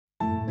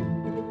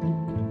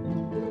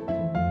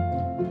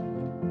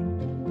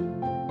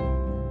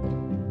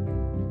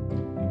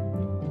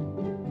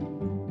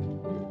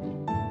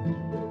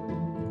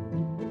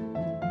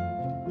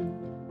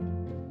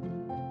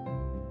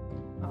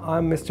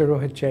I'm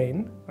Mr.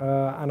 Jain,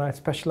 and I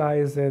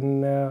specialize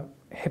in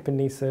hip and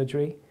knee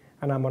surgery,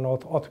 and I'm an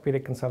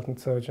orthopedic consultant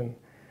surgeon.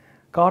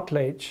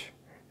 Cartilage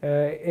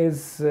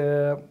is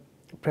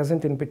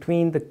present in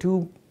between the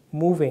two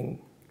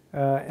moving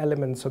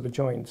elements of the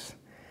joints,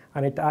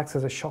 and it acts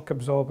as a shock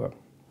absorber.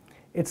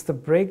 It's the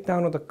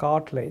breakdown of the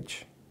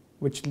cartilage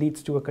which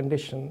leads to a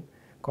condition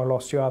called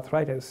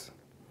osteoarthritis.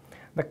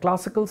 The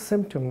classical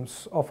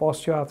symptoms of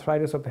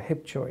osteoarthritis of the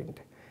hip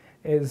joint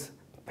is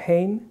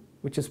pain,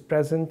 which is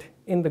present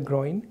in the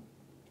groin.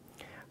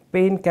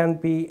 Pain can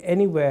be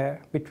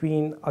anywhere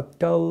between a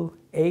dull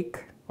ache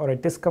or a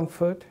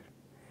discomfort.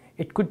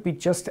 It could be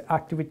just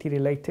activity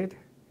related.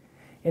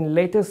 In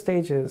later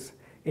stages,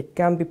 it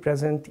can be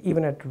present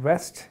even at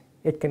rest.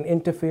 It can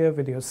interfere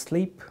with your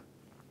sleep.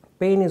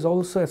 Pain is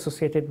also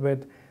associated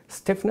with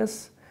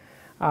stiffness,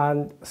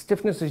 and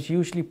stiffness is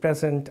usually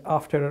present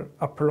after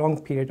a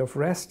prolonged period of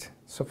rest.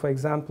 So for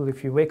example,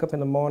 if you wake up in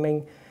the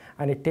morning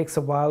and it takes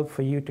a while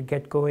for you to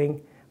get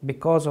going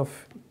because of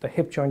the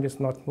hip joint is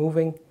not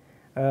moving,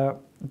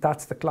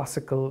 that's the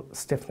classical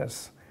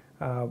stiffness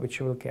which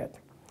you will get.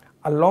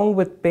 Along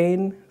with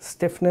pain,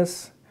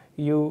 stiffness,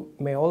 you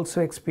may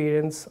also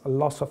experience a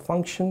loss of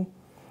function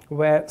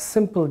where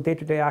simple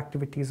day-to-day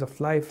activities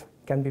of life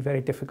can be very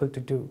difficult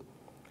to do.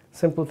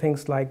 Simple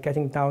things like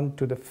getting down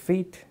to the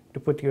feet to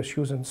put your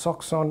shoes and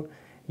socks on,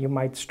 you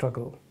might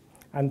struggle.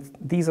 And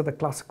these are the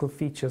classical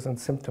features and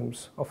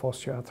symptoms of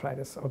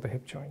osteoarthritis of the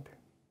hip joint.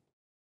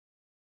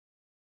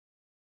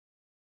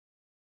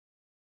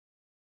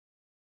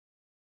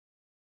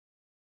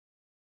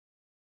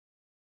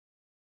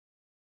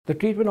 The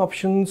treatment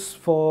options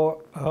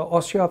for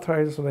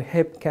osteoarthritis of the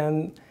hip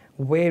can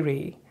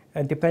vary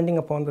depending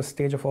upon the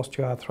stage of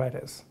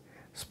osteoarthritis.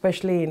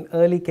 Especially in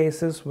early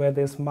cases where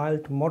there's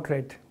mild to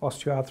moderate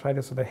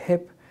osteoarthritis of the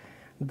hip,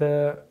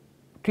 the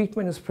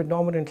treatment is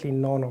predominantly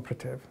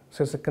non-operative.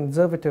 So it's a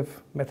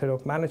conservative method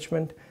of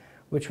management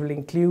which will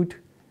include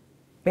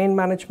pain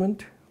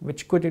management,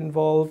 which could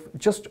involve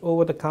just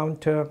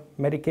over-the-counter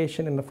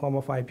medication in the form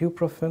of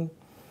ibuprofen,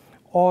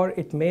 or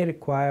it may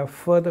require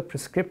further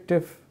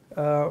prescriptive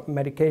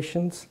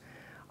medications.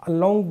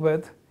 Along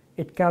with,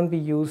 it can be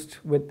used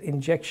with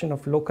injection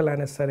of local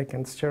anesthetic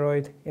and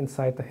steroid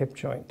inside the hip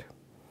joint.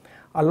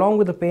 Along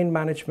with the pain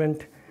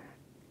management,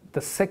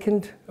 the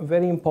second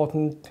very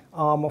important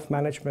arm of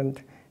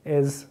management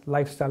is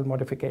lifestyle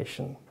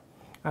modification,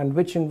 and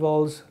which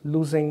involves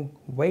losing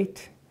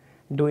weight,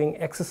 doing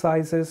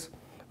exercises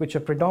which are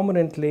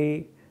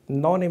predominantly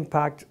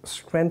non-impact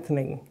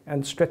strengthening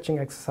and stretching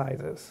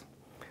exercises.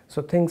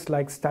 So things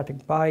like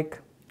static bike,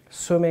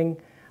 swimming,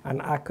 and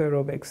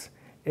aquarobics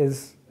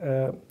is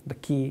the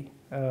key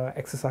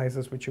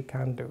exercises which you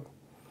can do.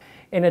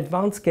 In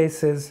advanced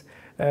cases,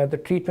 the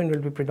treatment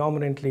will be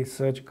predominantly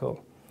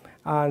surgical,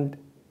 and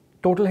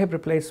total hip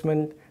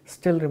replacement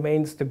still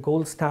remains the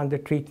gold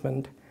standard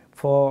treatment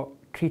for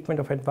treatment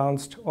of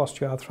advanced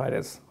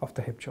osteoarthritis of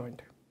the hip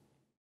joint.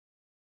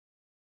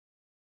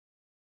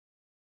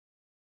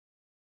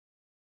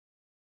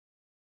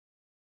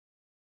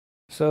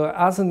 So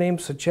as the name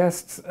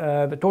suggests,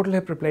 the total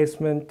hip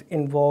replacement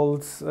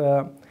involves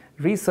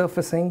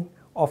resurfacing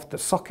of the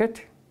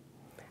socket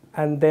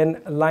and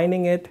then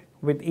lining it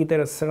with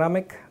either a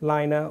ceramic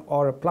liner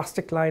or a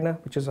plastic liner,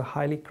 which is a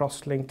highly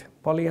cross-linked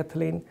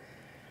polyethylene.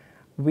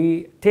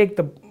 We take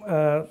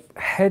the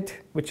head,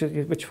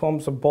 which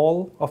forms a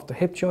ball of the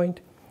hip joint,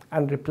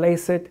 and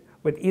replace it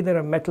with either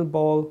a metal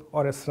ball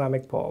or a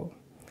ceramic ball.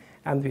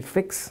 And we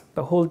fix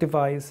the whole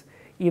device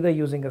either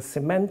using a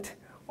cement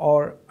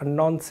or a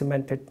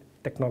non-cemented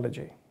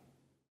technology.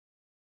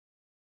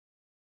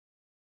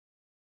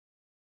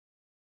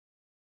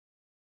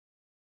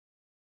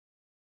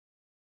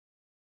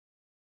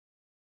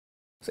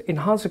 So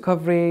enhanced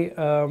recovery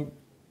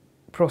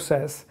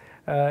process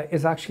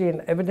is actually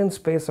an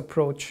evidence-based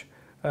approach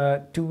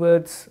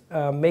towards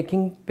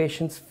making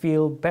patients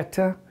feel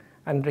better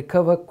and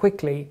recover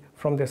quickly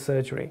from their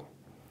surgery.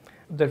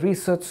 The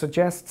research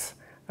suggests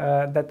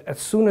that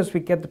as soon as we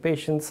get the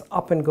patients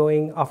up and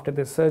going after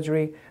their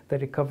surgery, the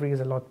recovery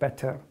is a lot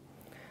better.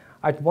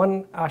 At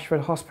One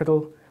Ashford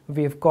Hospital,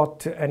 we've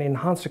got an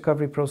enhanced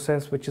recovery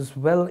process which is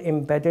well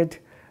embedded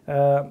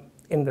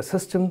in the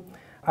system,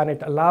 and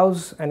it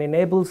allows and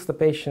enables the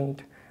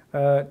patient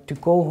to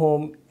go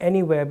home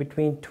anywhere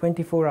between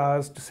 24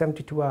 hours to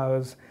 72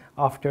 hours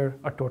after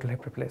a total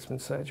hip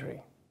replacement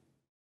surgery.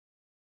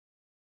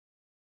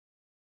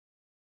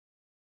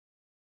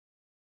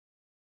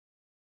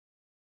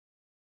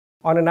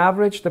 On an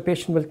average, the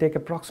patient will take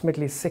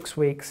approximately 6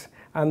 weeks,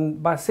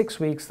 and by 6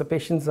 weeks, the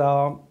patients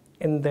are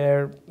in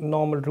their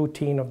normal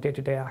routine of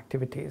day-to-day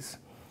activities.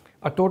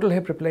 A total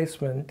hip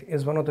replacement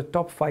is one of the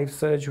top 5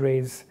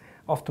 surgeries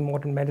of the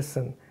modern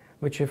medicine,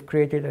 which have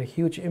created a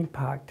huge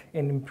impact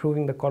in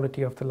improving the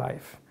quality of the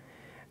life.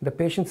 The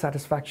patient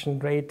satisfaction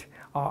rate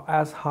are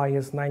as high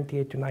as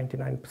 98 to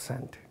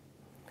 99%.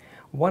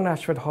 One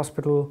Ashford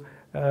Hospital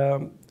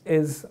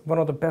is one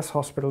of the best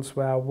hospitals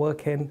where I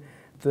work in.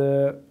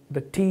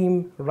 The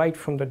team, right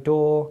from the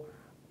door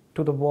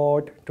to the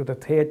ward to the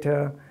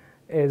theatre,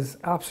 is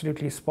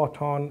absolutely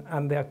spot on,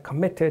 and they are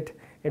committed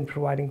in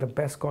providing the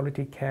best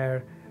quality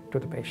care to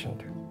the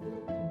patient.